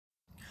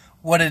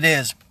What it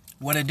is,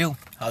 what it do,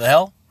 how the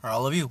hell are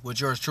all of you? With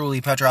yours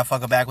truly, Petra,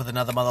 fucking back with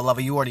another mother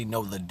lover. You already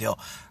know the deal.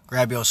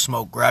 Grab your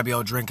smoke, grab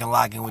your drink, and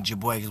lock in with your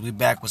boy, because we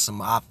back with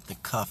some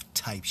off-the-cuff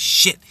type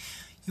shit.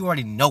 You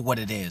already know what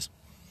it is.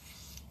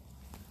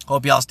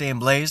 Hope y'all staying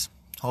blazed.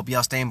 Hope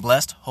y'all staying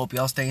blessed. Hope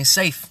y'all staying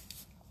safe.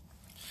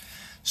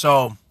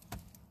 So,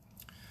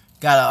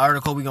 got an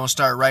article we gonna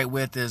start right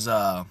with is, you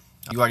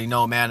already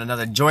know, man,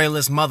 another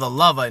joyless mother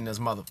lover in this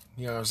mother.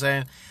 You know what I'm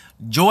saying?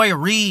 Joy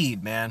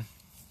Reid, man.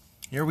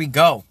 Here we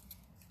go.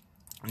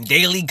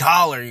 Daily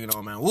Caller, you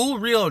know, man. Ooh,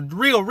 real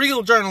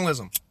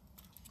journalism.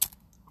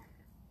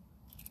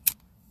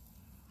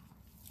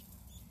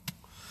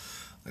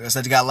 Like I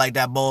said, you gotta like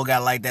that bowl,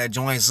 gotta like that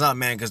joint something,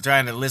 man, because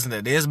trying to listen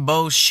to this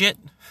bullshit,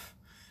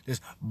 this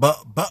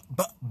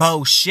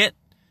bullshit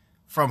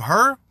from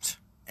her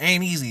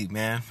ain't easy,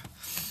 man.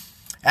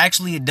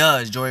 Actually, it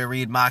does. Joy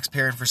Reid mocks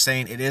parent for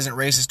saying it isn't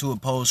racist to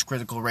oppose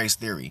critical race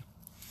theory.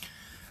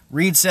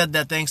 Reid said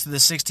that thanks to the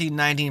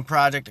 1619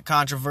 Project, a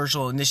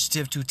controversial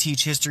initiative to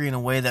teach history in a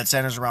way that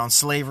centers around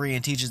slavery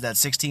and teaches that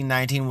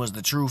 1619 was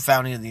the true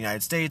founding of the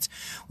United States,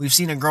 we've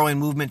seen a growing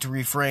movement to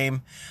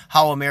reframe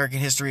how American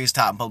history is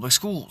taught in public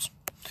schools.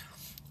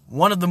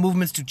 One of the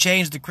movements to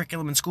change the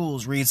curriculum in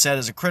schools, Reid said,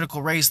 is a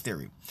critical race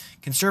theory.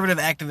 Conservative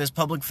activists,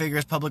 public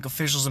figures, public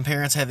officials, and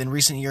parents have in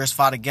recent years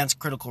fought against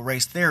critical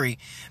race theory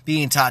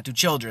being taught to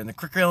children. The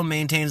curriculum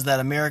maintains that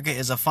America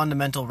is a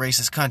fundamental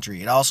racist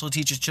country. It also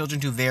teaches children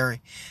to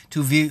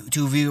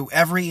view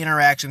every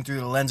interaction through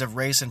the lens of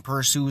race and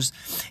pursues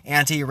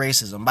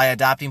anti-racism by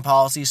adopting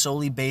policies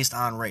solely based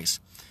on race.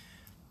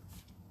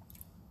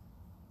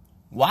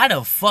 Why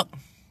the fuck?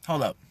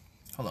 Hold up.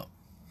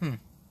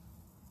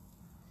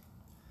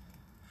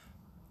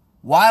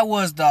 Why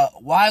was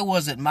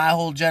it my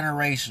whole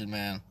generation,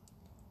 man,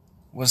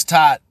 was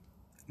taught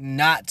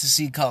not to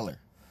see color?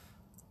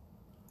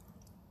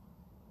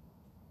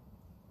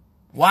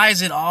 Why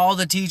is it all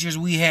the teachers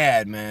we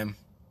had, man?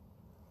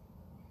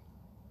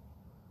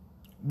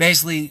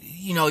 Basically,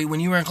 you know, when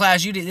you were in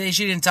class, she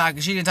didn't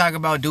talk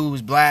about dude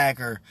was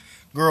black or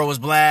girl was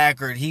black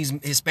or he's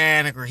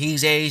Hispanic or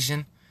he's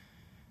Asian.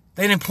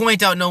 They didn't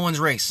point out no one's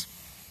race.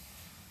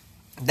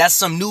 That's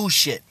some new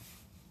shit.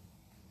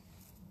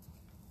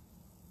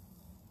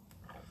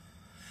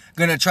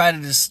 Gonna try to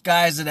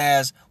disguise it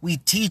as we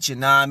teach it.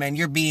 Nah, man,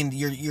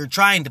 you're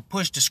trying to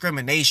push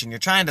discrimination. You're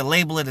trying to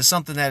label it as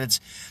something that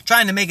it's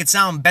trying to make it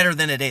sound better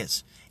than it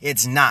is.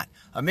 It's not.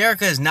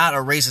 America is not a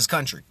racist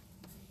country.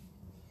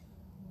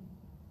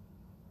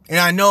 And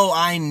I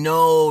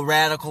know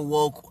radical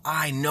woke,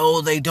 I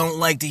know they don't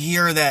like to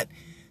hear that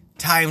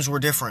times were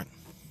different.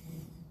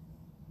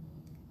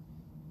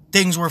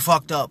 Things were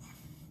fucked up.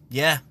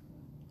 Yeah.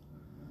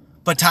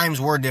 But times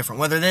were different,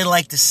 whether they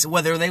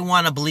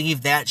want to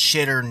believe that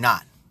shit or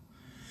not.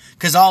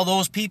 Because all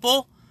those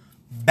people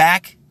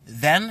back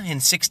then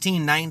in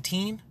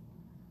 1619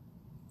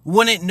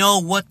 wouldn't know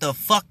what the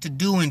fuck to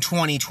do in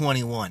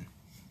 2021.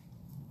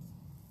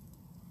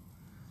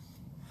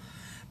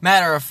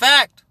 Matter of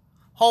fact,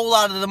 whole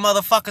lot of the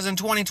motherfuckers in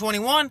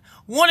 2021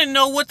 wouldn't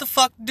know what the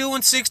fuck to do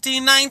in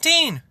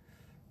 1619.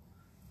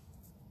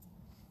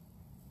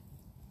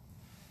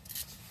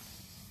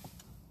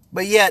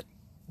 But yet,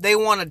 they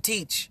want to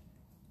teach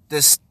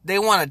this. They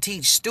want to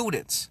teach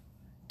students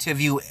to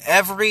view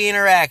every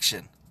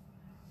interaction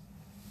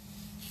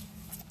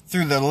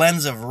through the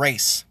lens of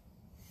race.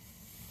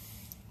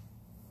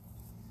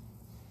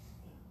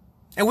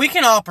 And we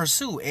can all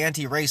pursue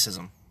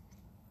anti-racism.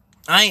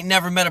 I ain't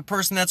never met a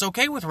person that's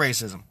okay with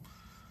racism.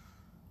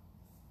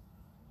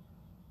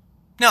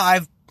 Now,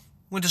 I've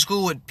went to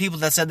school with people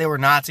that said they were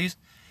Nazis,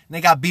 and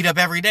they got beat up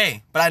every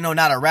day. But I know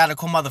not a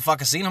radical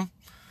motherfucker seen them.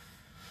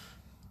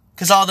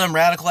 Because all them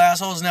radical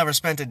assholes never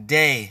spent a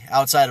day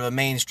outside of a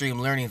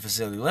mainstream learning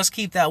facility. Let's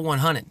keep that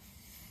 100.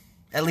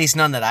 At least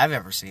none that I've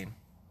ever seen.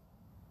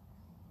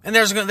 And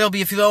there'll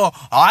be a few, oh,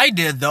 I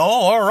did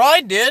though, or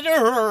I did,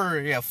 or,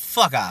 yeah,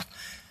 fuck off.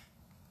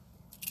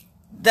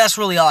 That's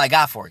really all I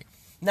got for you.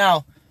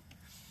 Now,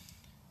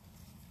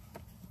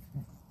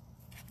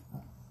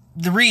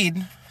 the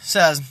Reid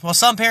says, well,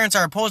 some parents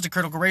are opposed to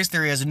critical race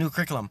theory as new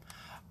curriculum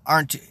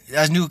aren't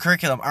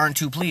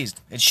too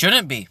pleased. It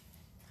shouldn't be.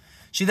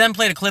 She then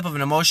played a clip of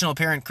an emotional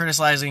parent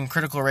criticizing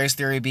critical race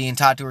theory being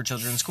taught to her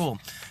children in school.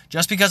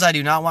 Just because I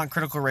do not want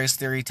critical race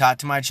theory taught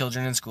to my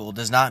children in school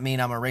does not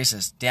mean I'm a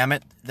racist. Damn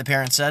it, the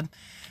parent said.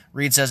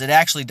 Reid says it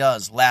actually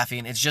does,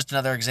 laughing. It's just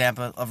another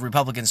example of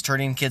Republicans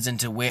turning kids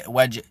into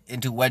wedge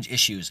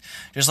issues,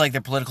 just like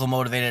their political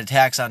motivated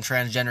attacks on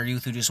transgender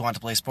youth who just want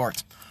to play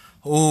sports.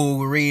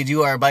 Oh, Reid,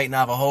 you are biting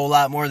off a whole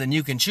lot more than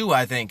you can chew,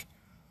 I think.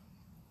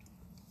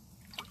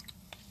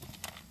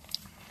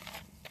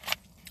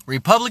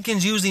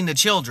 Republicans using the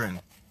children.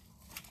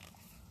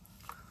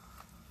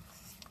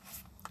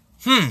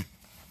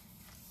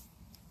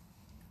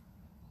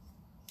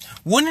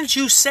 Wouldn't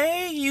you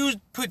say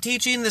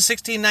teaching the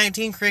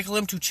 1619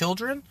 curriculum to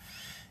children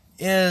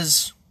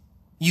is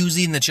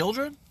using the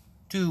children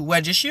to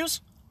wedge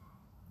issues?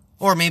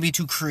 Or maybe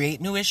to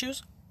create new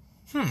issues?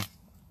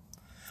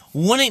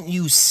 Wouldn't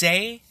you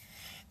say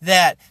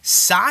that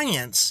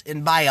science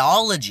and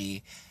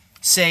biology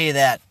say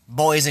that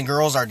boys and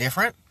girls are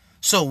different.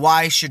 So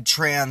why should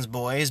trans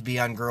boys be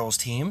on girls'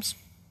 teams?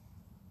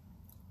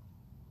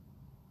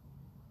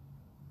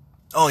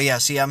 Oh yeah,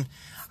 see, I'm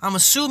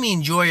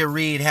assuming Joy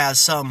Reid has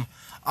some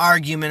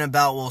argument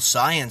about, well,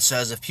 science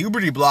says if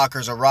puberty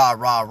blockers are rah,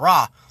 rah,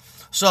 rah.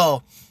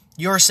 So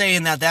you're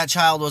saying that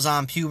child was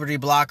on puberty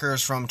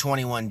blockers from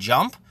 21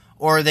 Jump?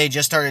 Or they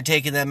just started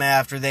taking them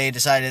after they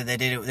decided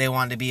they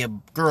wanted to be a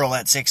girl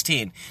at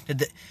 16?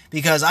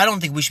 Because I don't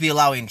think we should be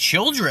allowing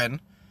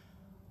children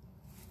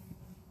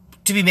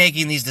to be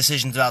making these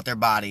decisions about their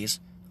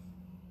bodies.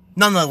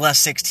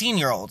 Nonetheless,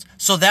 16-year-olds.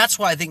 So that's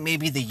why I think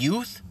maybe the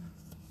youth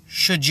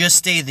should just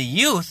stay the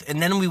youth,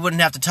 and then we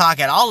wouldn't have to talk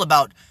at all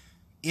about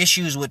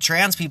issues with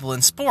trans people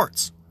in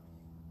sports.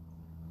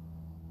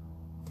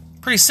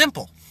 Pretty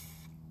simple.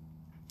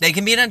 They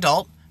can be an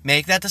adult,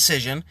 make that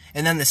decision,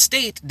 and then the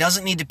state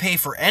doesn't need to pay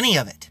for any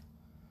of it.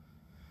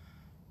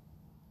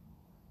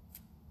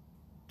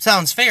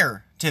 Sounds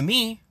fair to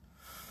me.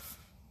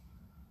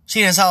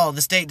 Seeing as how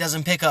the state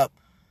doesn't pick up,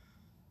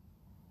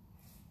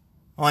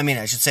 well, I mean,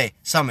 I should say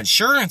some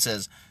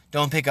insurances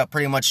don't pick up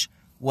pretty much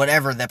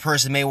whatever the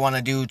person may want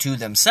to do to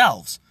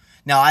themselves.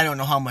 Now, I don't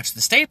know how much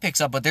the state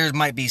picks up, but there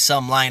might be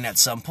some line at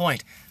some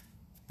point.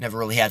 Never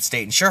really had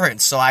state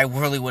insurance, so I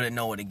really wouldn't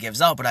know what it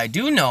gives out. But I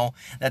do know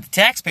that the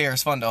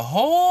taxpayers fund a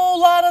whole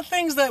lot of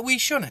things that we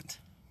shouldn't.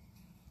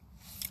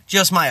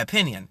 Just my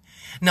opinion.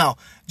 Now,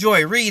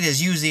 Joy Reid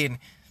is using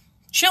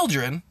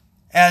children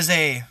as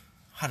a,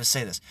 how to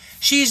say this?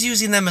 She's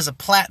using them as a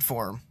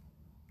platform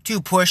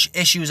to push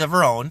issues of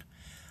her own.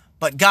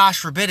 But gosh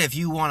forbid if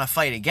you want to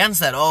fight against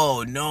that.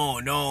 Oh,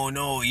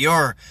 no,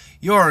 you're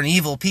an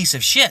evil piece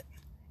of shit.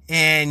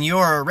 And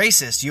you're a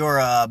racist, you're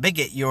a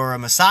bigot, you're a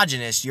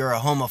misogynist, you're a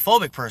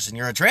homophobic person,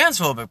 you're a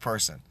transphobic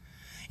person.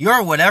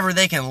 You're whatever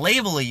they can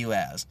label you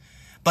as.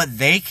 But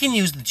they can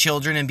use the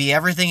children and be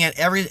everything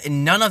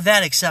and none of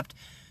that except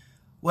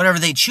whatever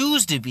they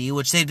choose to be,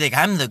 which they think,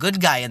 I'm the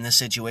good guy in this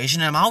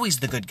situation, and I'm always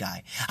the good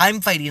guy. I'm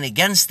fighting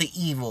against the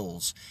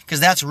evils. Because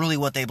that's really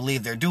what they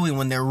believe they're doing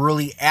when they're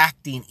really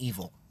acting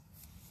evil.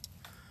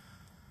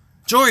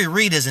 Joy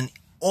Reid is an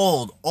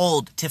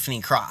old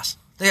Tiffany Cross.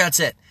 That's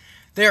it.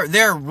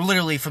 They're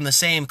literally from the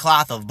same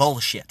cloth of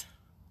bullshit.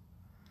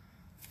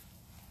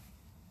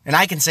 And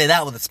I can say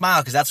that with a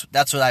smile because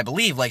that's what I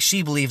believe. Like,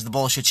 she believes the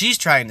bullshit she's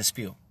trying to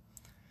spew.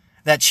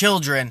 That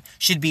children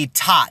should be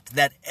taught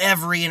that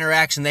every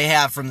interaction they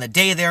have from the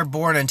day they're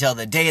born until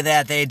the day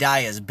that they die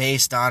is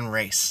based on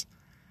race.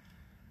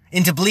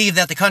 And to believe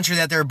that the country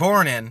that they're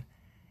born in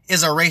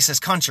is a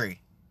racist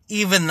country.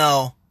 Even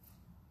though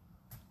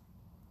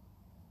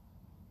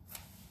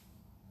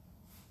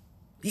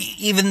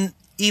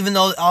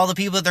all the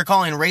people that they're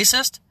calling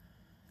racist,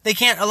 they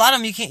can't, a lot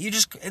of them,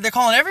 they're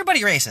calling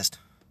everybody racist.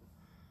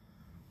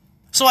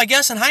 So I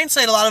guess in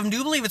hindsight, a lot of them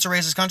do believe it's a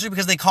racist country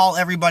because they call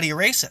everybody a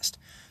racist.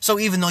 So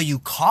even though you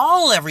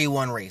call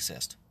everyone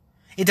racist,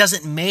 it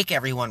doesn't make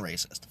everyone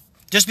racist.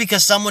 Just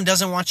because someone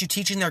doesn't want you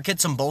teaching their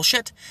kids some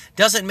bullshit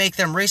doesn't make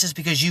them racist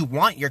because you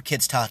want your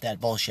kids taught that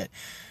bullshit.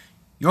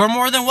 You're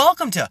more than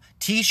welcome to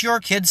teach your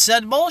kids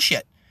said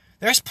bullshit.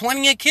 There's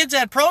plenty of kids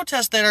at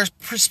protests that are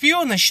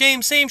spewing the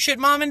same shit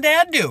mom and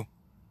dad do.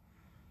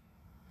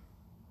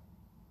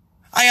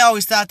 I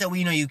always thought that,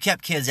 you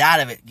kept kids out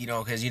of it,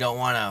 because you don't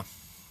want to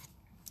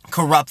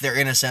corrupt their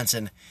innocence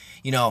and,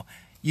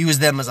 use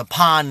them as a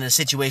pawn in a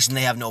situation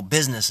they have no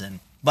business in.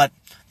 But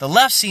the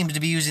left seems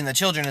to be using the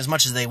children as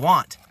much as they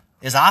want,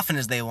 as often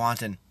as they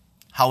want, and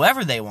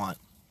however they want,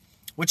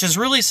 which is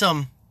really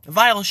some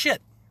vile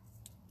shit.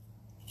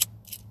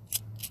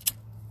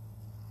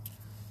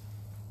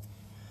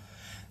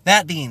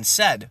 That being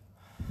said,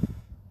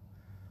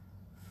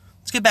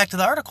 let's get back to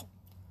the article.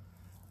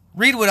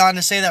 Reid went on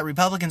to say that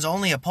Republicans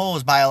only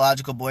oppose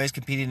biological boys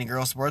competing in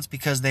girls' sports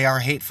because they are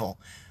hateful.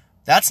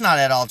 That's not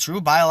at all true.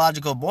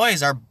 Biological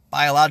boys are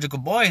biological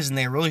boys, and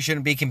they really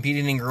shouldn't be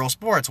competing in girls'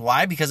 sports.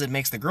 Why? Because it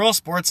makes the girls'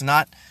 sports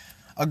not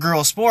a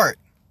girl sport.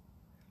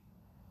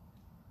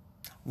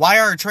 Why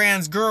are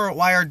trans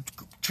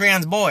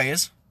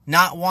boys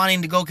not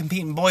wanting to go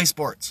compete in boys'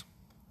 sports?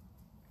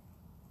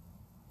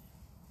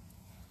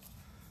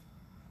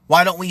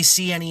 Why don't we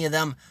see any of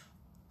them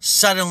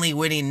suddenly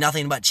winning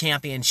nothing but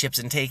championships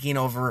and taking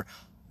over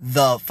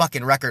the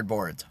fucking record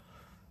boards?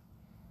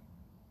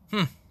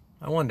 I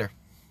wonder.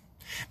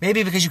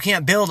 Maybe because you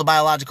can't build a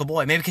biological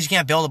boy. Maybe because you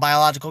can't build a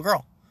biological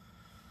girl.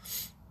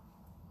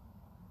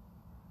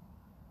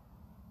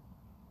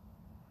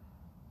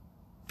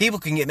 People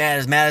can get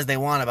mad as they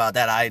want about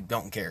that. I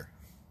don't care.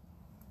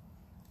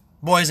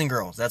 Boys and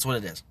girls, that's what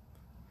it is.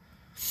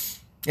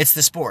 It's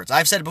the sports.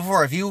 I've said it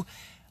before.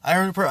 I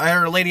heard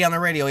a lady on the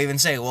radio even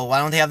say, well, why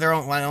don't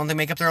they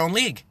make up their own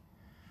league?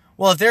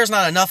 Well, if there's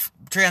not enough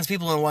trans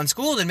people in one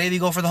school, then maybe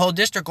go for the whole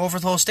district, go for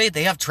the whole state.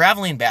 They have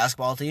traveling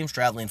basketball teams,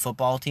 traveling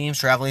football teams,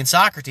 traveling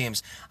soccer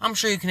teams. I'm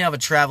sure you can have a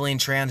traveling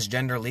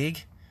transgender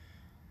league.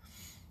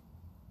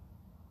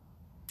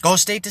 Go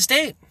state to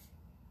state.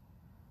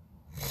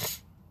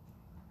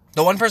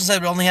 The one person said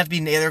it would only have to be,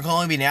 there could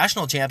only be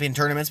national champion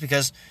tournaments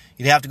because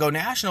you'd have to go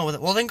national with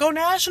it. Well, then go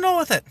national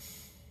with it.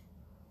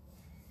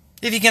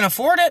 If you can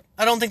afford it,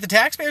 I don't think the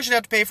taxpayer should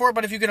have to pay for it,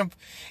 but if you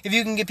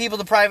can get people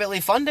to privately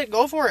fund it,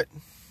 go for it.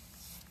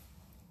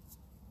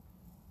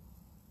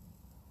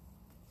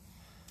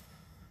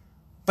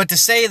 But to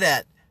say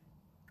that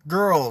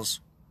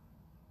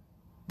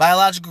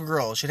biological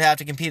girls should have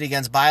to compete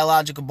against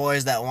biological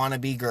boys that want to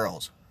be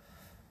girls,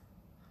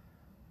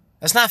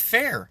 that's not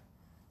fair.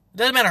 It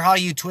doesn't matter how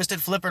you twist it,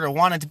 flip it, or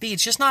want it to be.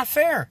 It's just not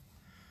fair.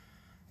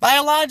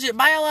 Biology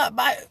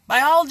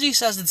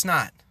says it's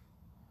not.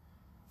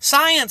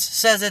 Science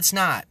says it's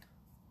not.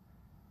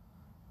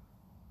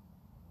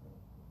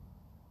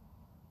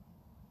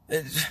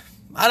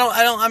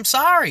 I'm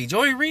sorry.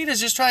 Joy Reid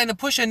is just trying to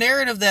push a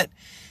narrative that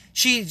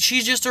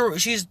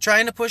she's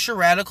trying to push a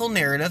radical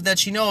narrative that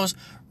she knows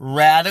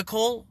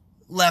radical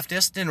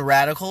leftists and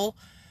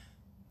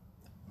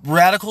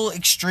radical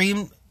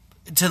extreme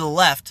to the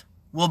left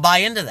will buy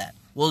into that.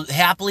 Will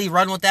happily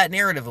run with that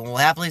narrative and will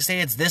happily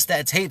say it's this,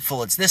 that, it's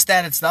hateful, it's this,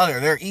 that, it's the other,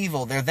 they're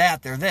evil, they're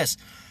that, they're this.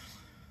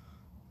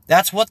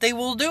 That's what they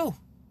will do.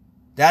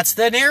 That's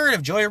the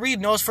narrative. Joy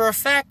Reid knows for a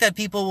fact that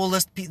people will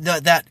listen,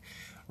 the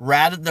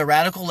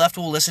radical left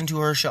will listen to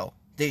her show.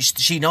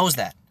 She knows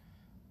that.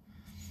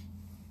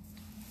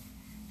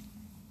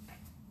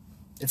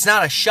 It's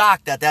not a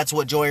shock that that's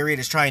what Joy Reid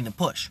is trying to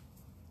push.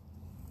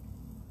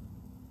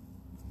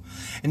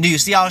 And do you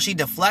see how she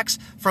deflects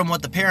from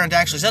what the parent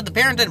actually said? The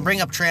parent didn't bring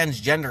up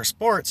transgender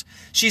sports.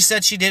 She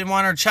said she didn't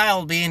want her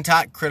child being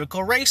taught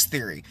critical race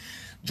theory.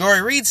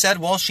 Joy Reid said,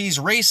 well, she's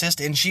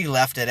racist, and she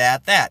left it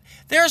at that.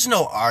 There's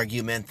no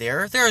argument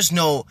there. There's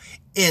no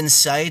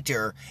insight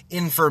or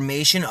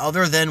information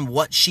other than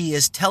what she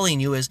is telling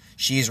you is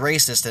she's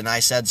racist, and I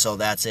said so,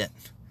 that's it.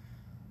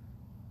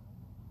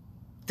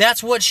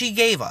 That's what she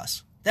gave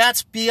us.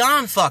 That's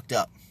beyond fucked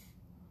up.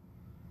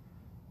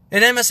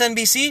 And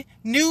MSNBC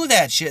knew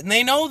that shit, and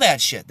they know that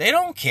shit. They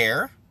don't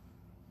care.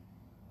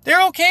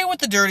 They're okay with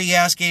the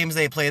dirty-ass games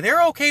they play.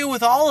 They're okay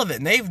with all of it,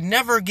 and they've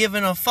never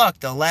given a fuck.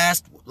 The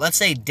last, let's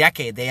say,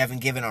 decade, they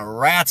haven't given a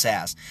rat's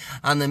ass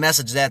on the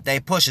message that they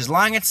push, as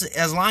long as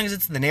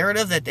it's the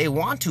narrative that they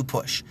want to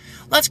push.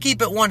 Let's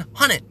keep it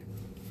 100.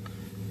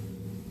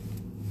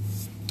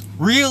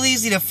 Real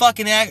easy to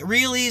fucking act,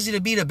 real easy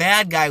to be the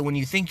bad guy when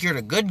you think you're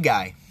the good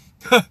guy.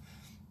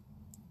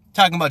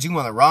 Talking about you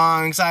on the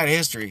wrong side of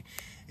history,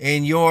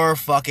 and you're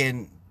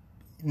fucking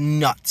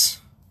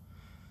nuts.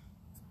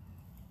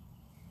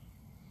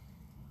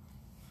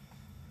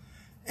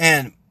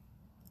 And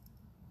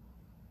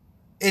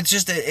it's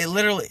just, it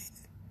literally,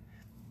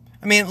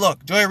 I mean,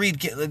 look, Joy Reid,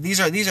 these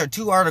are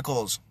two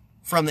articles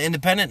from the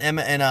Independent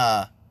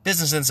and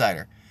Business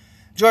Insider.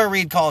 Joy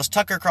Reid calls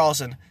Tucker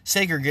Carlson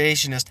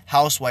segregationist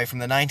housewife from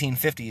the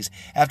 1950s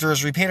after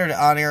his repeated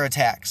on-air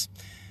attacks.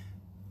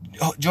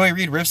 Joy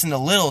Reid rips into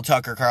little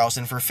Tucker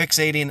Carlson for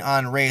fixating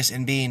on race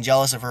and being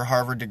jealous of her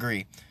Harvard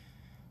degree.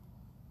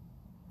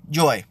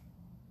 Joy,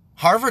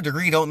 Harvard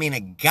degree don't mean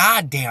a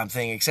goddamn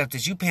thing except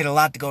that you paid a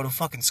lot to go to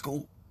fucking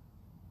school.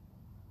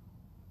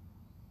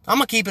 I'm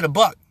going to keep it a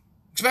buck.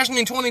 Especially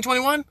in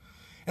 2021.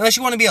 Unless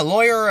you want to be a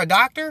lawyer or a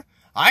doctor,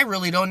 I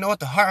really don't know what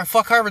the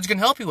fuck Harvard's going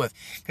to help you with.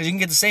 Because you can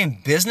get the same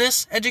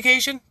business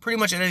education pretty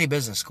much at any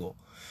business school.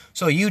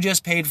 So you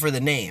just paid for the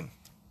name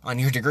on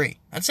your degree.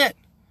 That's it.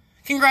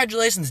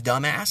 Congratulations,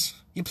 dumbass.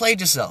 You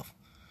played yourself.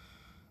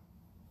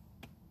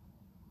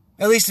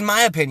 At least in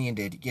my opinion,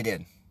 you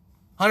did.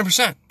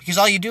 100%. Because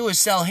all you do is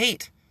sell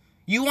hate.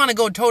 You want to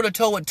go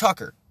toe-to-toe with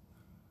Tucker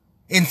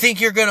and think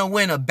you're going to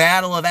win a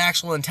battle of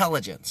actual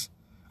intelligence.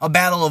 A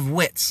battle of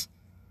wits.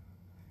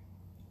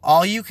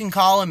 All you can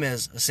call him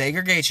is a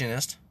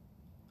segregationist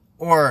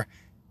or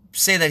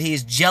say that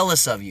he's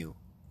jealous of you.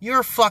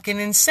 You're fucking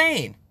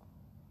insane.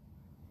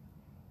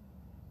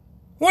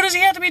 What does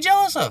he have to be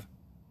jealous of?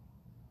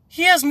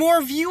 He has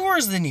more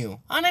viewers than you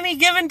on any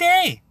given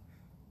day.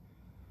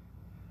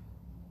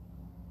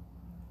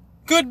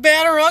 Good,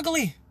 bad, or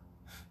ugly.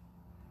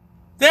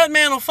 That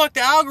man will fuck the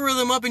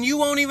algorithm up and you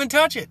won't even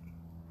touch it.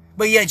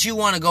 But yet you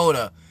want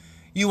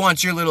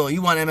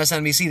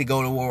MSNBC to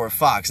go to war with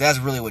Fox. That's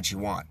really what you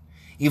want.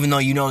 Even though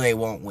you know they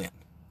won't win.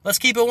 Let's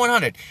keep it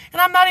 100. And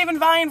I'm not even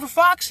vying for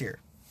Fox here.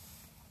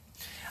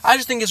 I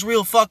just think it's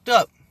real fucked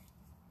up.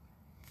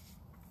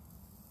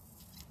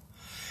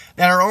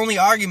 That our only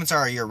arguments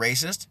are you're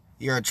racist,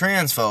 you're a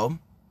transphobe,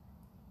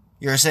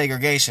 you're a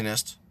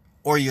segregationist,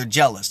 or you're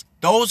jealous.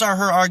 Those are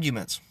her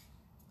arguments.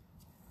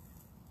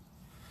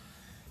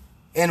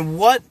 In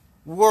what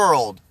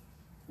world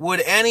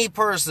would any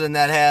person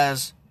that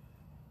has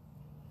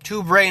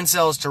two brain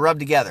cells to rub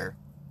together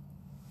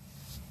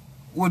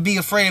would be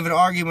afraid of an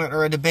argument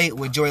or a debate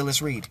with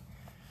Joyless Reid?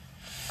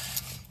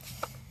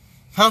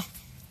 Huh?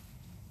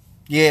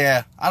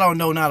 Yeah, I don't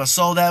know not a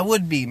soul that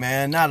would be,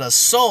 man. Not a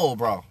soul,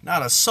 bro.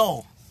 Not a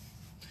soul.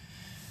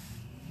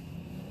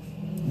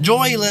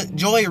 Joy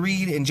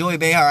Reid and Joy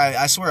Behar,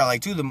 I swear, are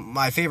like two of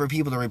my favorite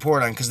people to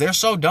report on because they're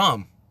so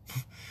dumb.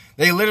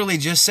 They literally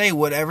just say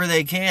whatever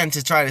they can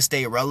to try to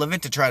stay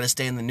relevant, to try to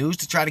stay in the news,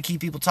 to try to keep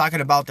people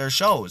talking about their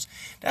shows.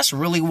 That's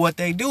really what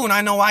they do, and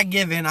I know I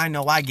give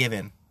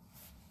in.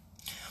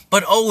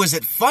 But oh, is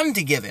it fun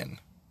to give in?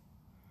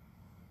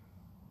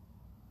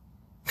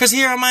 Because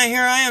here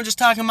I am just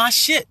talking my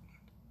shit.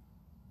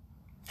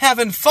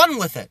 Having fun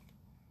with it.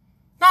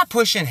 Not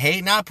pushing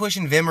hate, not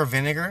pushing vim or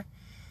vinegar.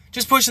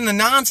 Just pushing the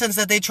nonsense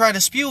that they try to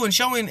spew and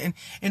showing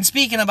and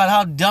speaking about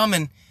how dumb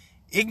and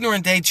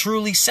ignorant they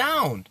truly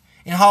sound.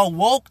 And how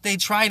woke they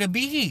try to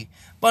be.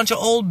 Bunch of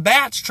old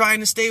bats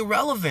trying to stay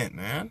relevant,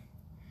 man.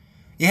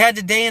 You had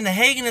the day in the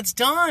Hague and it's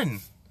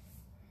done.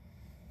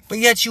 But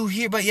yet here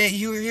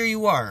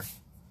you are.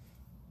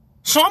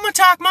 So I'm going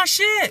to talk my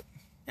shit.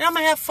 And I'm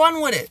going to have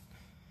fun with it.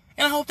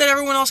 And I hope that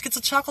everyone else gets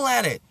a chuckle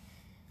at it.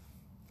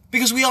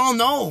 Because we all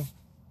know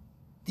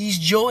these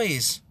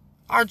joys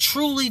are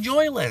truly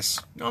joyless.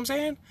 You know what I'm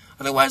saying?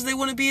 Otherwise they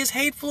wouldn't be as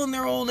hateful in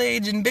their old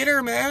age and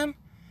bitter, man.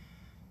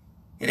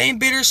 It ain't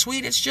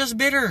bittersweet, it's just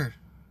bitter.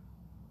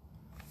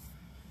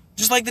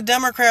 Just like the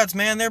Democrats,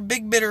 man. They're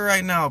big bitter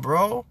right now,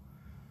 bro.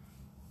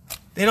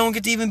 They don't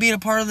get to even be a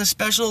part of the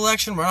special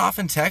election runoff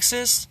in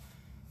Texas.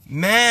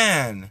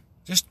 Man.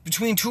 Just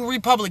between two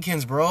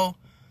Republicans, bro.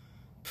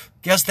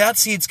 Guess that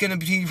seat's going to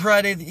be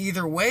divided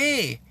either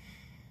way.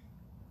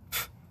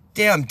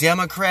 Damn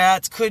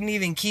Democrats couldn't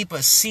even keep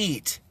a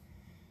seat.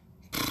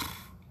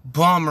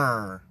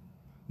 Bummer.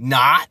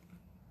 Not.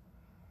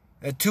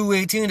 That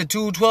 218 to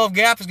 212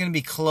 gap is going to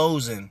be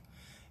closing.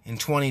 And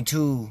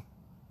 22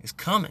 is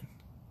coming.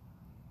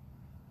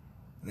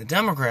 The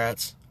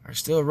Democrats are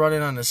still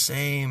running on the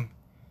same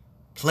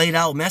played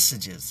out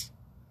messages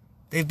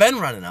they've been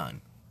running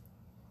on.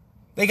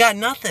 They got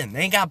nothing.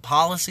 They ain't got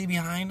policy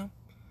behind them.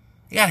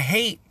 They got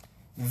hate,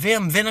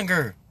 vim,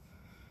 vinegar,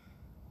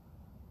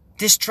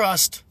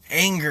 distrust,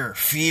 anger,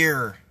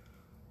 fear.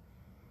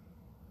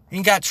 You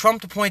ain't got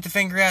Trump to point the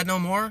finger at no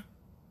more.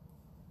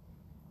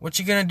 What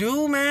you gonna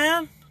do,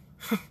 man?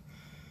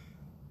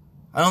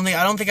 I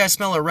don't think I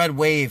smell a red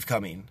wave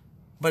coming.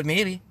 But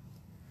maybe.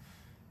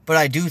 But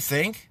I do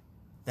think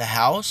the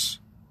House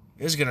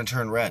is gonna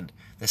turn red.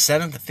 The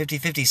Senate, the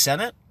 50-50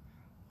 Senate?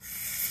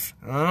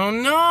 Oh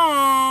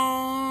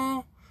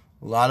no.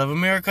 A lot of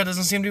America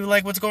doesn't seem to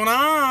like what's going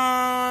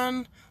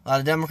on. A lot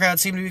of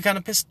Democrats seem to be kind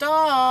of pissed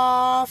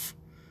off.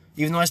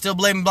 Even though I still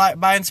blame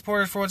Biden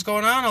supporters for what's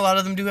going on, a lot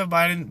of them do have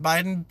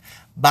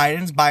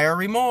Biden's buyer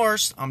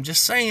remorse. I'm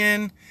just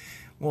saying.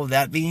 Well,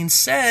 that being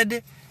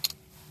said,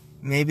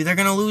 maybe they're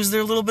going to lose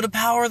their little bit of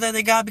power that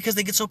they got because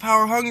they get so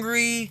power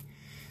hungry.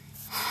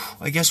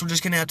 I guess we're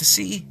just going to have to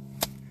see.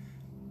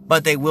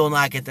 But they will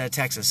not get that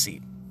Texas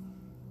seat.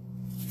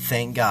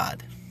 Thank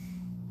God.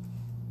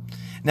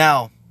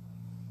 Now,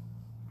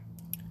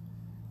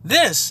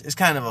 this is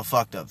kind of a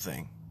fucked up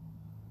thing.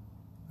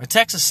 A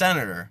Texas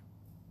senator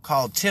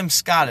called Tim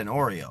Scott an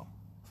Oreo.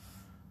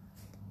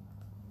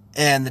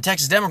 And the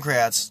Texas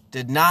Democrats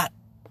did not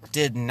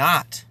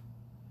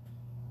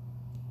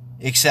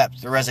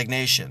accept the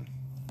resignation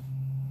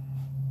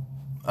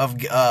of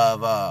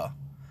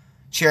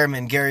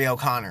Chairman Gary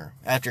O'Connor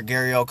after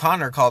Gary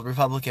O'Connor called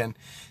Republican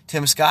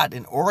Tim Scott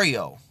an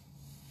Oreo.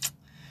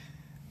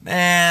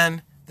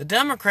 Man, the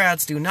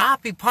Democrats do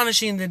not be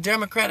punishing the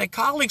Democratic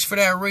colleagues for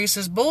that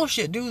racist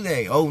bullshit, do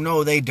they? Oh,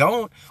 no, they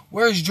don't.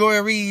 Where's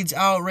Joy Reid's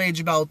outrage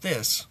about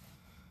this?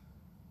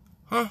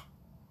 Huh?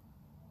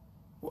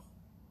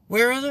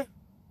 Where is it?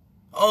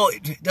 Oh,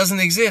 it doesn't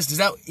exist. Is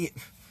that...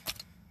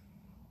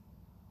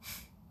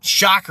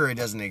 Shocker it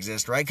doesn't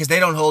exist, right? Because they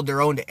don't hold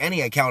their own to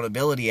any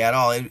accountability at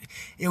all.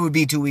 It would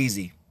be too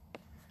easy.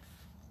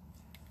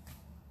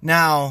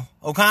 Now,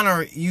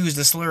 O'Connor used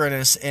a slur in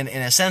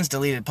a sense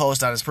deleted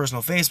post on his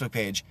personal Facebook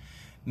page.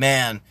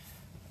 Man,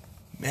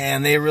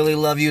 they really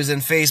love using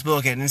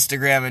Facebook and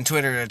Instagram and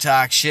Twitter to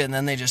talk shit, and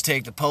then they just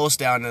take the post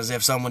down as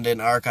if someone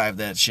didn't archive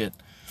that shit.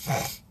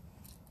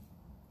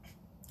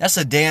 That's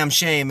a damn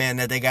shame, man,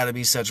 that they gotta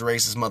be such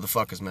racist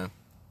motherfuckers, man.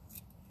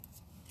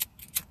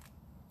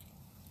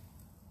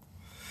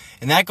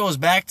 And that goes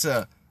back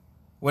to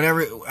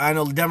whenever, I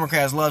know the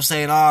Democrats love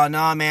saying, oh,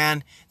 no,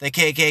 man, the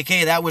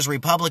KKK, that was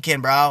Republican,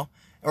 bro.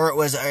 Or it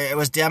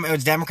was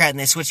Democrat and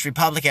they switched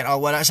Republican or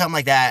what, something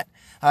like that.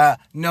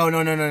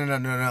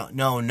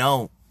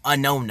 No.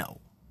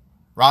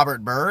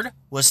 Robert Byrd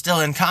was still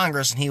in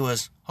Congress and he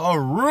was a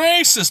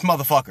racist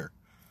motherfucker.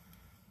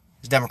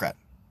 He's a Democrat.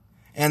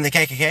 And the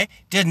KKK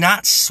did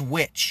not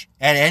switch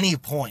at any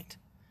point.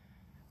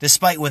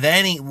 Despite what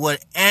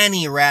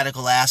any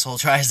radical asshole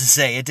tries to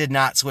say, it did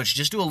not switch.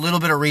 Just do a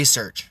little bit of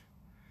research.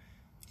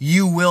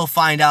 You will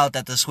find out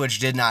that the switch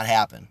did not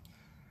happen.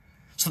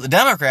 So the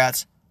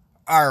Democrats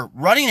are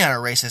running on a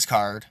racist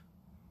card,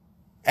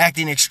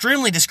 acting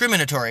extremely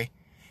discriminatory,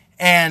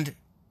 and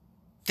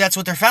that's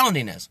what their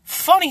founding is.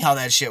 Funny how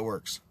that shit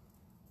works.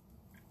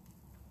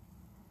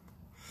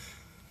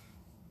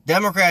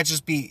 Democrats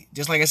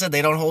just like I said,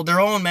 they don't hold their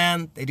own,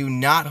 man. They do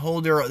not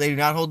hold their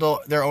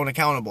own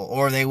accountable,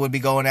 or they would be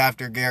going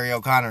after Gary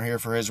O'Connor here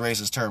for his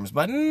racist terms.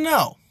 But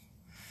no.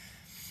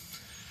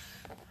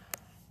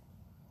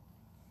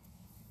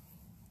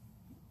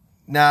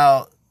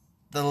 Now,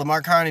 the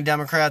Lamar County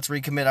Democrats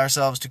recommit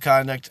ourselves to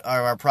conduct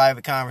our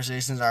private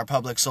conversations, our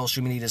public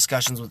social media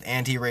discussions with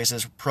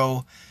anti-racist,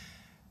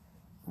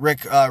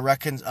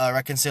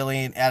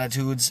 reconciliating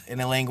attitudes in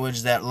a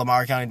language that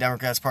Lamar County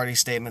Democrats Party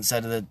statement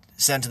sent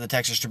to the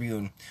Texas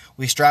Tribune.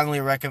 We strongly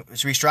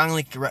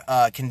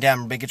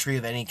condemn bigotry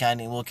of any kind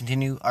and will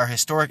continue our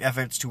historic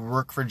efforts to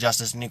work for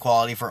justice and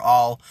equality for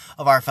all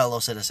of our fellow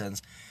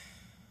citizens.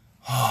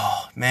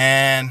 Oh,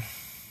 man.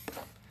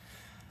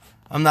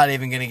 I'm not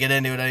even going to get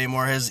into it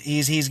anymore.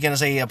 He's going to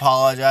say he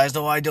apologized.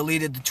 Oh, I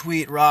deleted the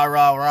tweet, rah,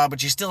 rah, rah.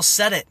 But you still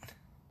said it.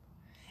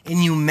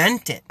 And you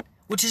meant it.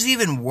 Which is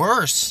even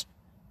worse.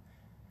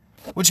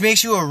 Which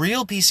makes you a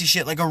real piece of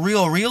shit. Like a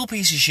real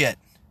piece of shit.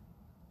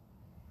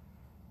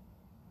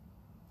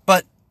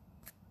 But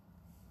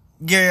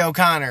Gary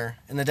O'Connor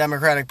and the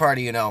Democratic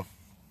Party, you know,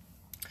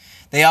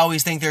 they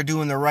always think they're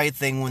doing the right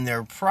thing when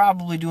they're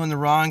probably doing the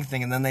wrong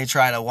thing, and then they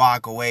try to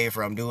walk away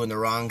from doing the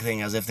wrong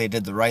thing as if they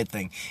did the right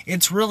thing.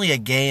 It's really a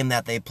game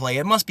that they play.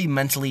 It must be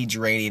mentally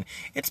draining.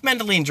 It's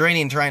mentally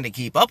draining trying to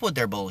keep up with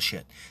their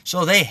bullshit.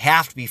 So they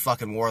have to be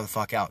fucking wore the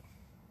fuck out.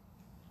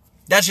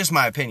 That's just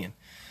my opinion.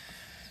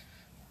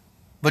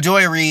 But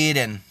Joy Reid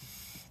and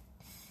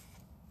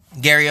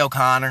Gary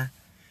O'Connor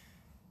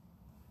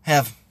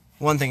have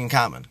one thing in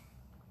common.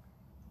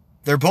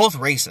 They're both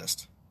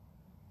racist.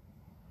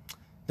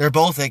 They're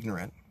both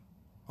ignorant.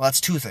 Well, that's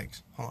two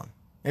things. Hold on.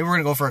 Maybe we're going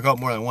to go for a couple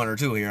more than one or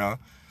two here, huh?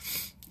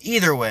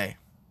 Either way,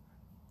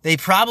 they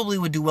probably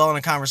would do well in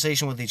a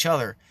conversation with each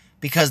other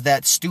because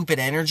that stupid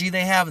energy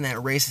they have and that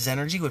racist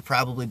energy would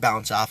probably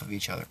bounce off of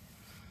each other.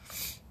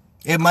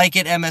 It might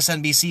get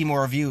MSNBC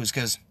more views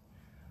because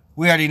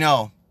we already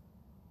know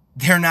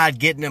they're not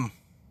getting them.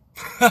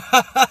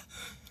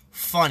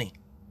 Funny.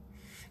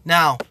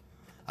 Now,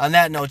 on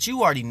that note,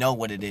 you already know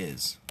what it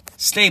is.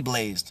 Stay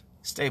blazed.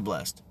 Stay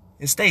blessed.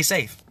 And stay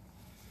safe.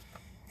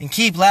 And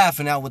keep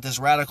laughing at what this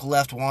radical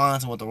left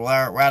wants and what the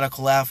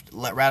radical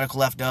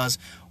left does.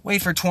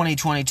 Wait for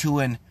 2022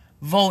 and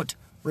vote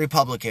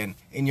Republican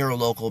in your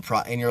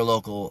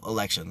local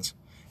elections.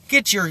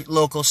 Get your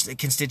local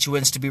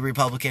constituents to be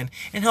Republican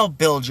and help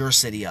build your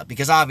city up.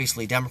 Because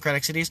obviously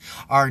Democratic cities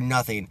are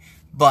nothing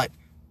but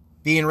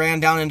being ran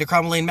down into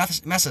crumbling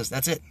messes.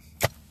 That's it.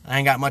 I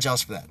ain't got much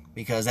else for that.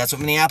 Because that's what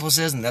Minneapolis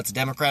is, and that's a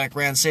Democratic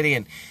ran city,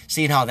 and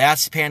seeing how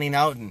that's panning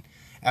out, and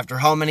after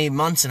how many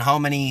months and how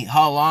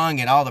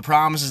long and all the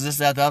promises, this,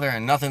 that, the other,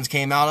 and nothing's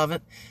came out of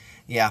it.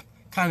 Yeah,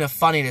 kind of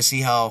funny to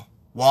see how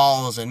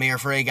Walz and Mayor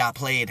Frey got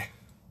played.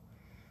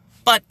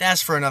 But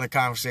that's for another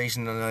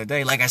conversation another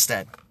day. Like I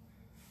said,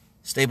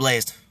 stay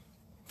blazed.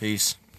 Peace.